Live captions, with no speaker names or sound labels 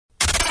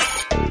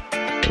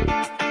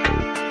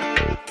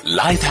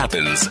Life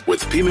Happens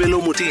with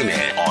Phemelo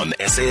Motene on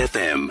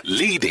SAFM,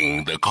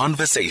 leading the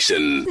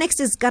conversation. Next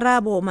is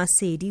Karabo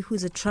Masedi,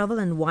 who's a travel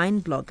and wine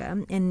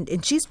blogger,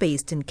 and she's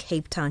based in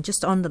Cape Town,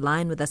 just on the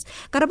line with us.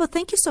 Karabo,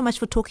 thank you so much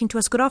for talking to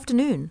us. Good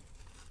afternoon.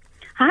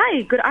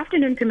 Hi, good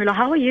afternoon, Phemelo.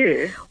 How are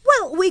you?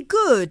 Well, we're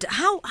good.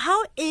 How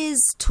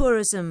is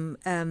tourism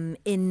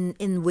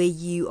in where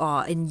you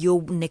are, in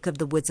your neck of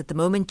the woods at the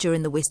moment? You're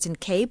in the Western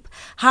Cape.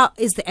 How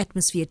is the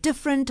atmosphere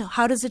different?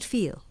 How does it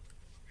feel?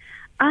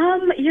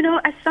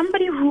 As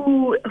somebody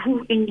who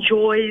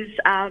enjoys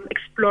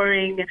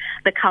exploring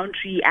the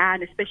country,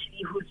 and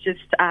especially who's just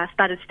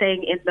started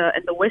staying in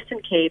the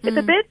Western Cape, it's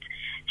a bit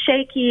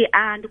shaky.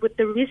 And with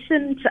the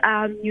recent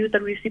news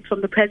that we received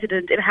from the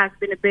president, it has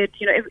been a bit,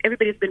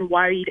 everybody's been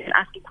worried and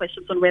asking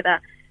questions on whether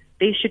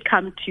they should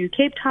come to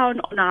Cape Town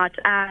or not.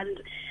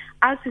 And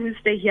us who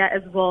stay here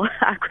as well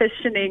are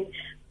questioning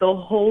the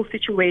whole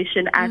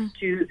situation as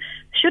to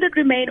should it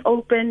remain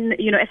open,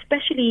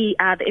 especially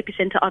the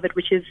epicenter of it,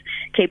 which is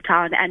Cape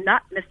Town, and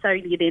not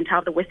necessarily the entire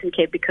of the Western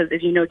Cape, because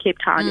as you know, Cape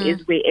Town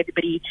is where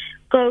everybody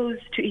goes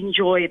to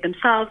enjoy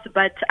themselves.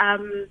 But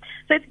so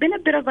it's been a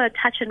bit of a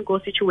touch and go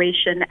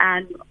situation,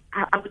 and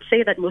I would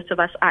say that most of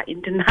us are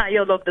in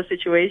denial of the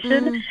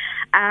situation.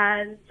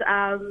 And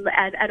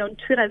on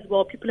Twitter as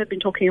well, people have been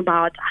talking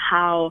about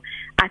how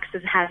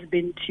access has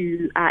been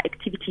to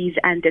activities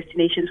and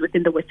destinations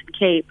within the Western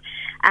Cape.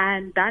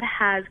 And that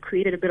has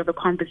created a bit of a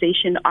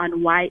conversation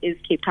on why is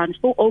Cape Town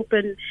still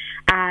open,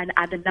 and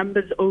are the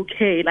numbers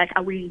okay? Like,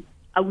 are we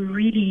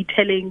really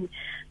telling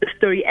the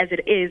story as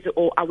it is,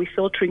 or are we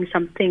filtering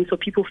some things so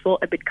people feel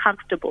a bit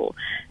comfortable?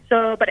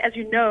 So, but as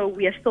you know,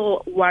 we are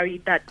still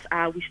worried that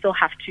we still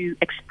have to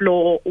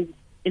explore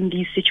in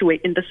the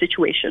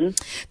situation.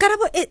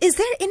 Karabo, is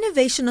there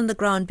innovation on the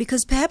ground?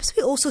 Because perhaps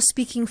we're also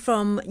speaking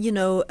from,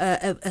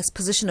 a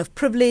position of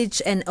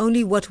privilege and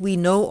only what we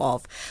know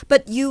of.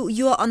 But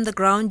you are on the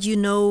ground,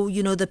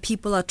 the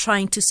people are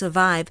trying to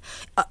survive.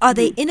 Are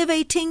they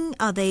innovating?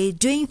 Are they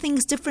doing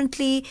things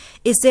differently?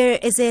 Is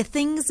there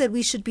things that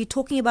we should be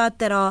talking about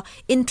that are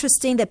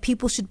interesting, that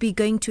people should be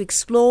going to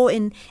explore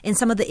in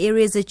some of the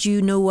areas that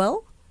you know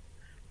well?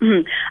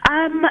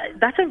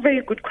 That's a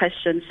very good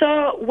question.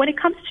 So when it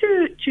comes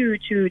to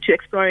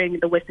exploring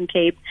the Western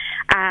Cape,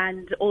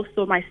 and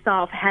also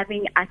myself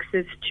having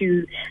access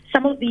to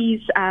some of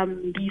these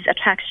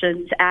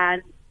attractions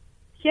and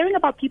hearing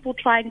about people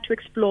trying to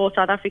explore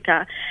South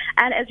Africa.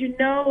 And as you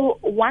know,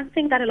 one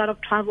thing that a lot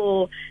of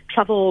travel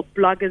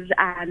bloggers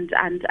and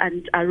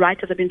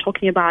writers have been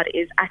talking about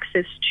is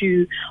access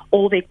to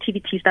all the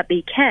activities that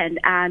they can,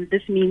 and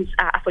this means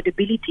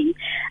affordability.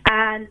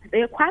 And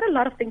there are quite a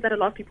lot of things that a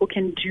lot of people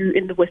can do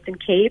in the Western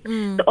Cape.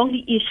 The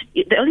only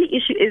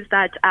issue is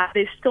that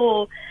there's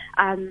still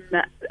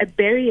a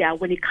barrier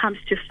when it comes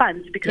to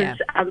funds, because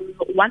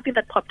one thing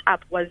that popped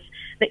up was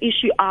the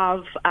issue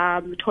of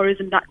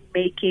tourism not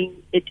making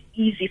it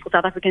easy for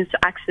South Africans to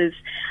access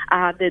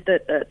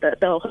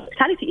the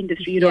hospitality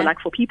industry, like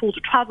for people to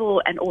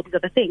travel and all these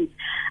other things.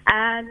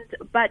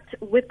 But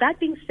with that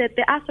being said,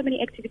 there are so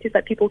many activities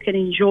that people can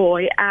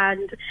enjoy,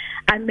 and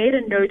I made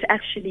a note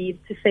actually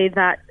to say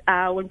that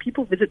when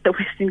people visit the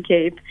Western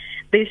Cape,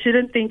 they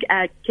shouldn't think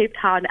Cape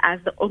Town as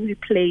the only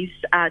place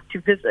to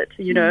visit,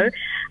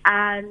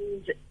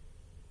 And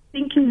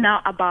thinking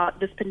now about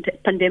this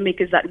pandemic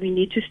is that we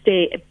need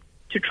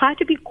to try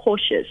to be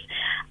cautious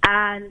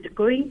and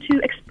going to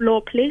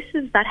explore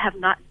places that have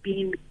not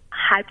been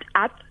hyped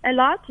up a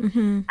lot.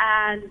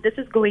 And this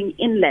is going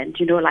inland,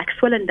 like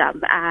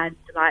Swellendam and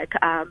like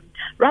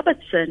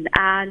Robertson.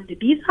 And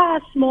these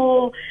are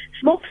small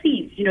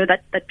fees,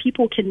 that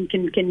people can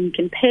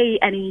pay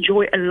and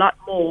enjoy a lot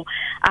more.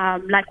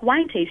 Like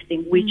wine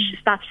tasting, which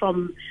starts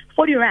from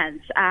 40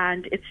 rands,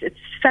 and it's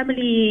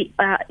family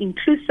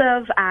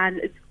inclusive,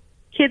 and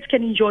kids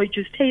can enjoy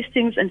juice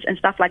tastings and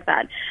stuff like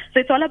that. So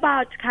it's all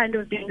about kind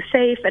of being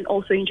safe and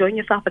also enjoying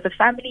yourself as a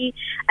family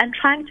and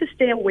trying to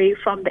stay away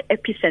from the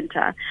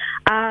epicenter.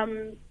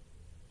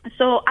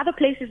 So other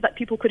places that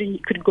people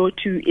could go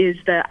to is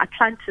the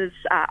Atlantis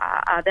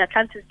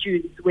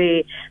dunes,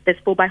 where there's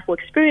 4x4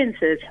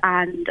 experiences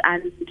and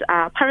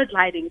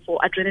paragliding for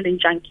adrenaline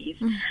junkies.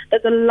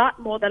 There's a lot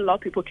more that a lot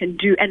of people can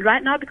do. And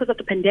right now, because of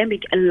the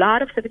pandemic, a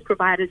lot of service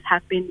providers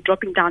have been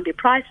dropping down their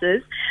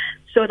prices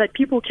so that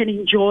people can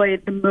enjoy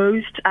the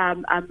most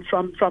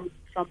from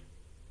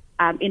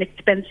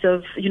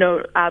inexpensive,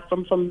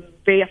 from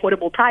very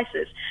affordable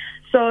prices.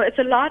 So it's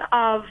a lot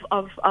of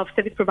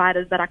service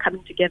providers that are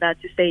coming together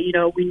to say,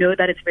 we know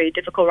that it's very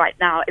difficult right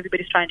now.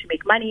 Everybody's trying to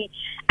make money,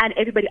 and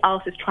everybody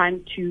else is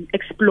trying to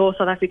explore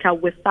South Africa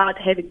without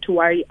having to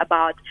worry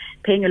about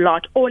paying a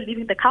lot or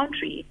leaving the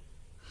country.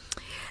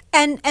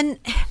 And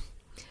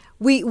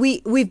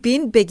We've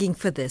been begging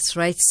for this,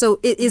 right? So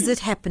is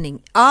it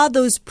happening? Are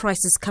those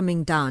prices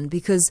coming down?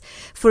 Because,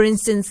 for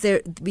instance,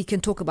 we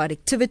can talk about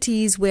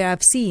activities where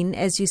I've seen,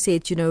 as you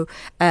said,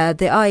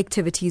 there are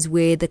activities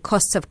where the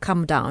costs have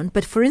come down.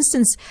 But for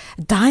instance,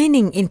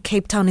 dining in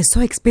Cape Town is so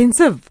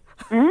expensive.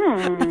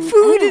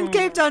 Food in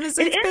Cape Town is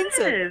so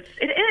expensive.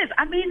 It is.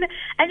 I mean,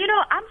 and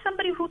I'm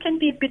somebody who can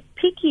be a bit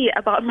picky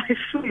about my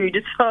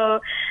food. So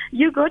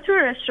you go to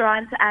a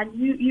restaurant and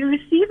you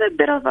receive a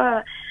bit of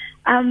a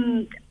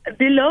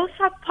below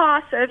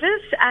subpar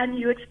service, and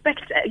you're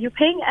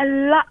paying a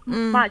lot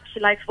much,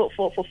 like for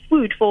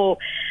food, for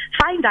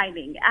fine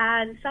dining,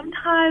 and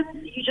sometimes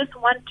you just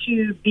want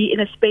to be in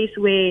a space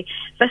where,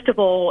 first of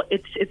all,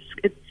 it's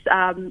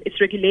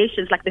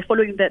regulations, like they're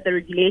following the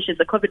regulations,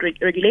 the COVID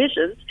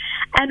regulations,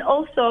 and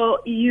also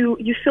you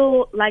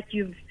feel like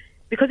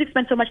because you've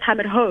spent so much time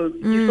at home,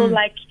 you feel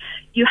like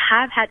you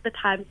have had the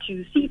time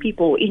to see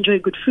people, enjoy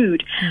good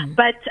food,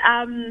 but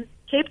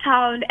Cape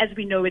Town, as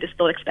we know it, is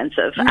still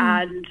expensive,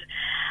 and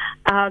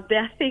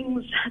there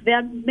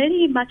are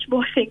many much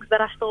more things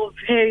that are still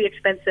very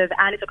expensive,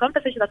 and it's a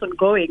conversation that's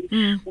ongoing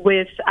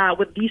with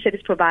these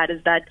service providers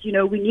that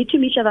we need to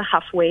meet each other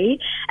halfway,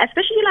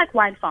 especially like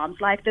wine farms.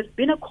 Like there's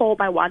been a call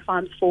by wine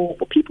farms for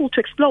people to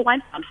explore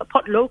wine farms,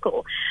 support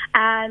local,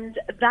 and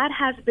that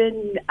has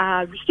been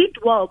received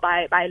well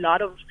by a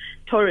lot of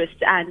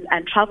tourists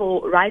and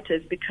travel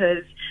writers,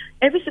 because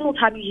every single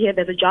time you hear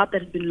there's a job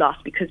that has been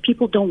lost because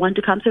people don't want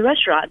to come to a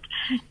restaurant,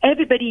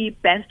 everybody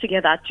bands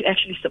together to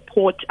actually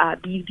support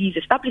these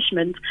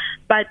establishments.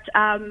 But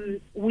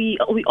we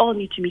all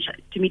need to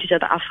meet each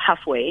other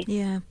halfway.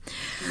 Yeah.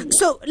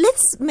 So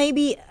let's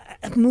maybe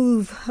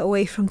move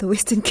away from the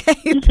Western Cape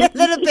a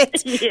little bit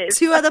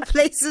to other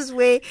places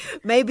where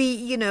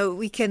maybe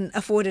we can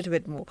afford it a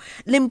bit more.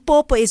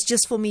 Limpopo is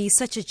just, for me,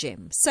 such a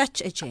gem.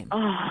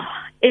 Oh,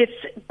 it's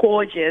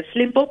gorgeous.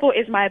 Limpopo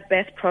is my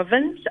best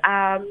province.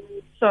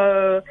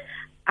 So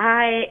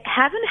I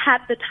haven't had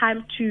the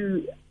time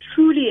to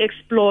truly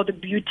explore the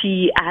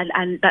beauty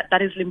and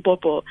that is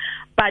Limpopo.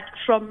 But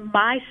from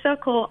my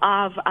circle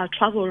of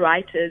travel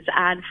writers,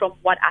 and from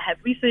what I have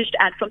researched,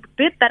 and from the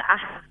bit that I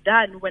have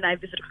done when I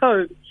visit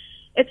home,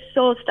 it's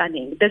so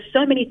stunning. There's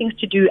so many things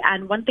to do,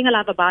 and one thing I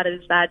love about it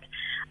is that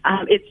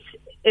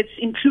it's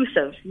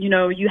inclusive.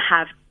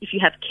 If you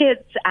have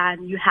kids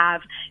and you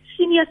have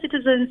senior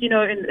citizens,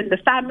 in the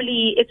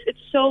family, it's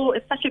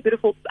such a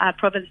beautiful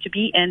province to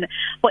be in.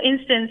 For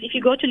instance, if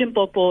you go to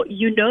Limpopo,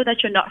 you know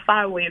that you're not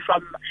far away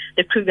from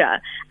the Kruger,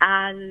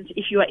 and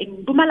if you are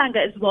in Mpumalanga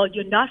as well,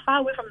 you're not far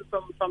away from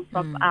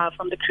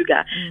the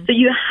Kruger. So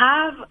you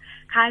have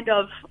kind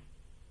of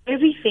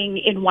everything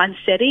in one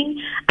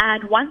setting.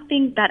 And one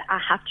thing that I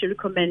have to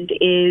recommend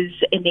is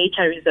a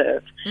nature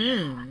reserve.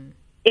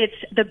 It's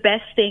the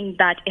best thing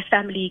that a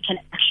family can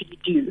actually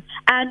do.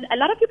 And a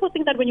lot of people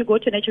think that when you go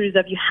to a nature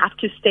reserve, you have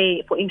to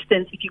stay. For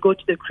instance, if you go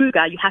to the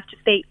Kruger, you have to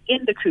stay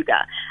in the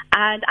Kruger.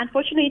 And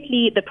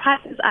unfortunately, the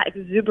prices are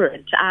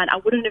exuberant, and I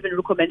wouldn't even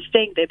recommend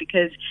staying there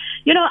because,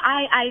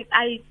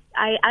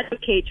 I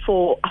advocate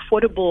for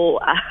affordable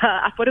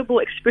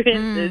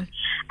experiences,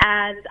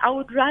 and I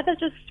would rather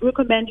just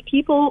recommend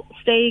people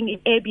staying in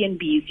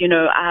Airbnbs,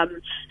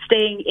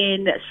 staying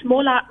in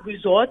smaller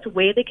resorts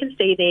where they can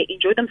stay there,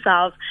 enjoy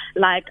themselves,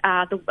 like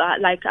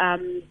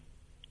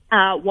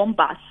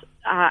Wombas,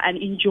 and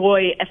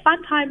enjoy a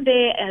fun time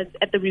there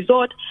at the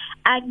resort,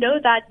 and know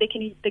that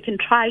they can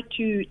try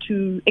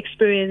to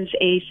experience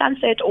a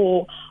sunset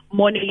or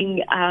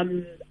morning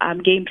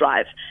game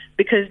drive,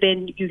 because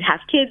then you have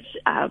kids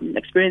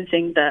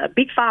experiencing the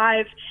Big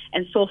Five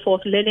and so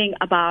forth, learning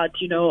about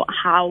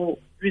how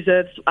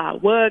reserves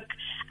work,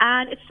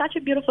 and it's such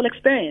a beautiful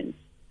experience.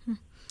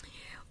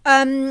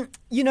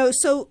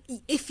 So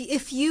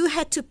if you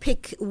had to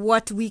pick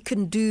what we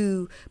can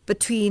do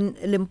between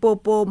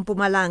Limpopo,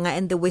 Mpumalanga,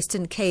 and the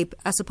Western Cape,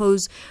 I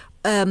suppose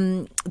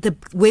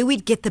where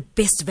we'd get the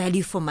best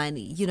value for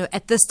money,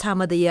 at this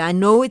time of the year. I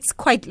know it's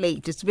quite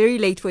late. It's very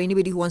late for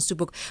anybody who wants to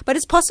book, but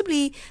it's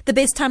possibly the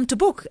best time to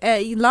book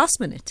last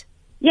minute.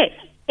 Yes,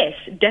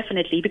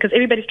 definitely, because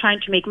everybody's trying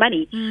to make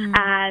money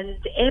and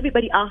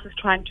everybody else is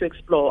trying to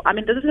explore. I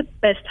mean, this is the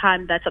best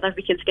time that South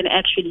Africans can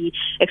actually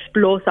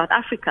explore South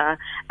Africa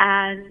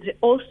and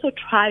also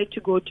try to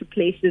go to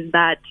places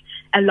that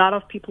a lot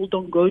of people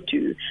don't go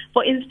to.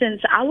 For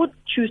instance, I would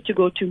choose to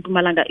go to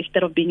Mpumalanga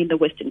instead of being in the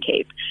Western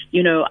Cape.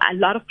 A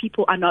lot of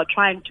people are not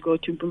trying to go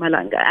to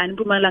Mpumalanga, and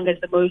Mpumalanga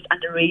is the most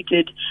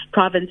underrated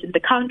province in the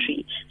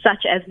country,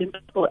 such as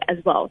Limpopo as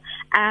well.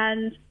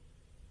 And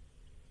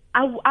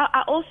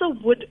I also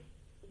would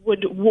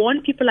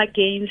warn people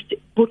against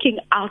booking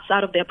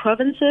outside of their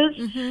provinces,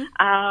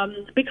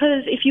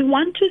 because if you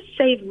want to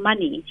save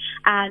money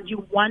and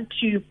you want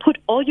to put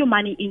all your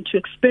money into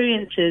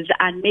experiences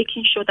and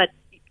making sure that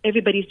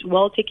everybody's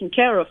well taken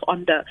care of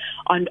on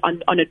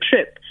a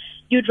trip,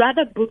 you'd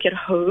rather book at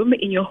home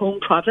in your home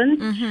province,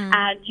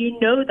 and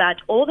that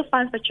all the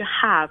funds that you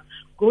have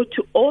go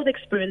to all the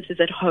experiences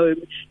at home.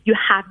 You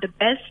have the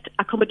best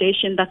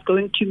accommodation that's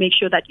going to make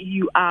sure that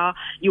you are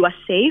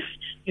safe,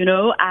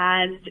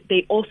 and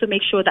they also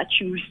make sure that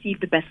you receive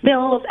the best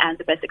meals and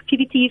the best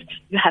activities.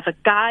 You have a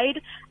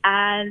guide,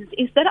 and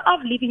instead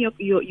of leaving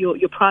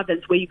your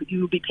province where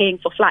you will be paying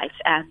for flights,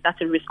 and that's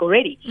a risk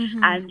already,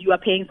 and you are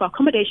paying for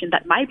accommodation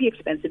that might be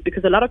expensive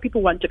because a lot of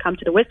people want to come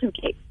to the Western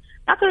Cape.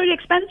 That's already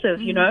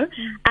expensive,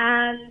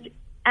 and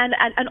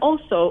and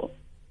also,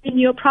 in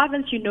your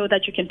province, you know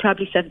that you can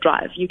probably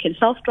self-drive. You can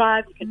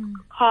self-drive, you can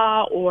book a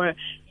car, or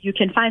you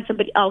can find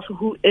somebody else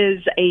who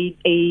is a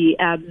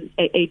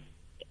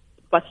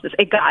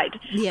guide,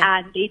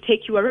 and they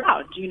take you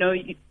around.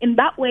 In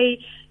that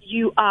way,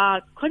 you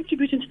are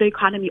contributing to the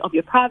economy of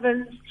your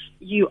province.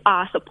 You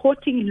are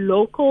supporting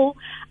local,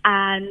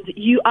 and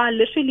you are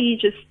literally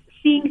just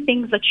seeing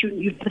things that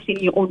you've never seen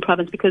in your own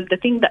province. Because the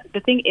thing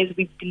is,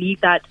 we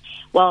believe that,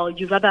 well,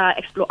 you'd rather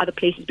explore other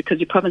places because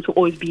your province will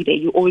always be there.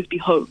 You'll always be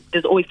home.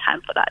 There's always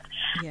time for that.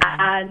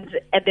 And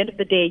at the end of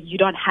the day, you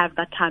don't have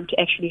that time to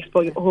actually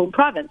explore your home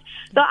province.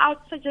 So I would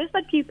suggest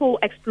that people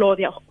explore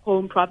their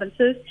home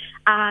provinces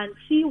and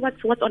see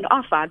what's on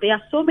offer. There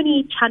are so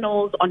many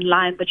channels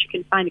online that you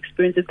can find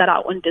experiences that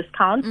are on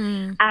discount.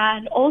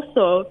 And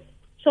also,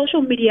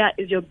 social media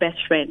is your best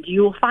friend.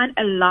 You will find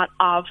a lot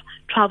of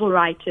travel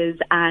writers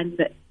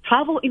and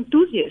travel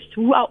enthusiasts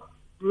who are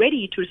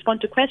ready to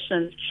respond to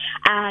questions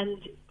and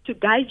to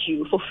guide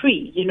you for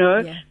free,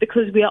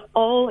 because we are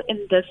all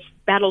in this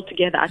battle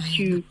together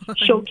to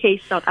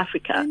showcase South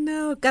Africa. I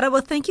know.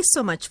 Karabo, thank you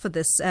so much for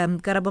this.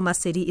 Karabo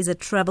Masedi is a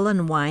travel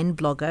and wine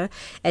blogger,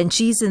 and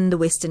she's in the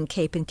Western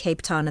Cape, in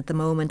Cape Town at the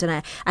moment.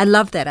 And I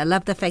love that. I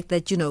love the fact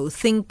that,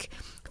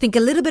 think a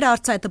little bit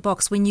outside the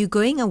box. When you're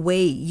going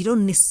away, you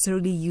don't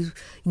necessarily you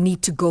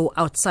need to go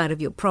outside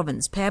of your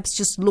province. Perhaps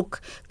just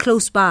look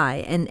close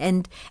by,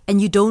 and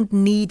you don't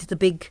need the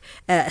big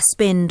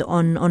spend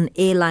on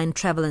airline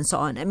travel and so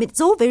on. I mean,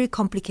 it's all very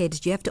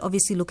complicated. You have to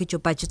obviously look at your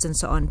budgets and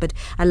so on. But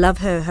I love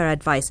her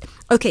advice.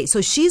 Okay,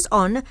 so she's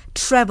on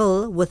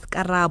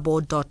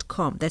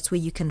travelwithkarabo.com. That's where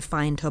you can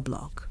find her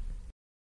blog.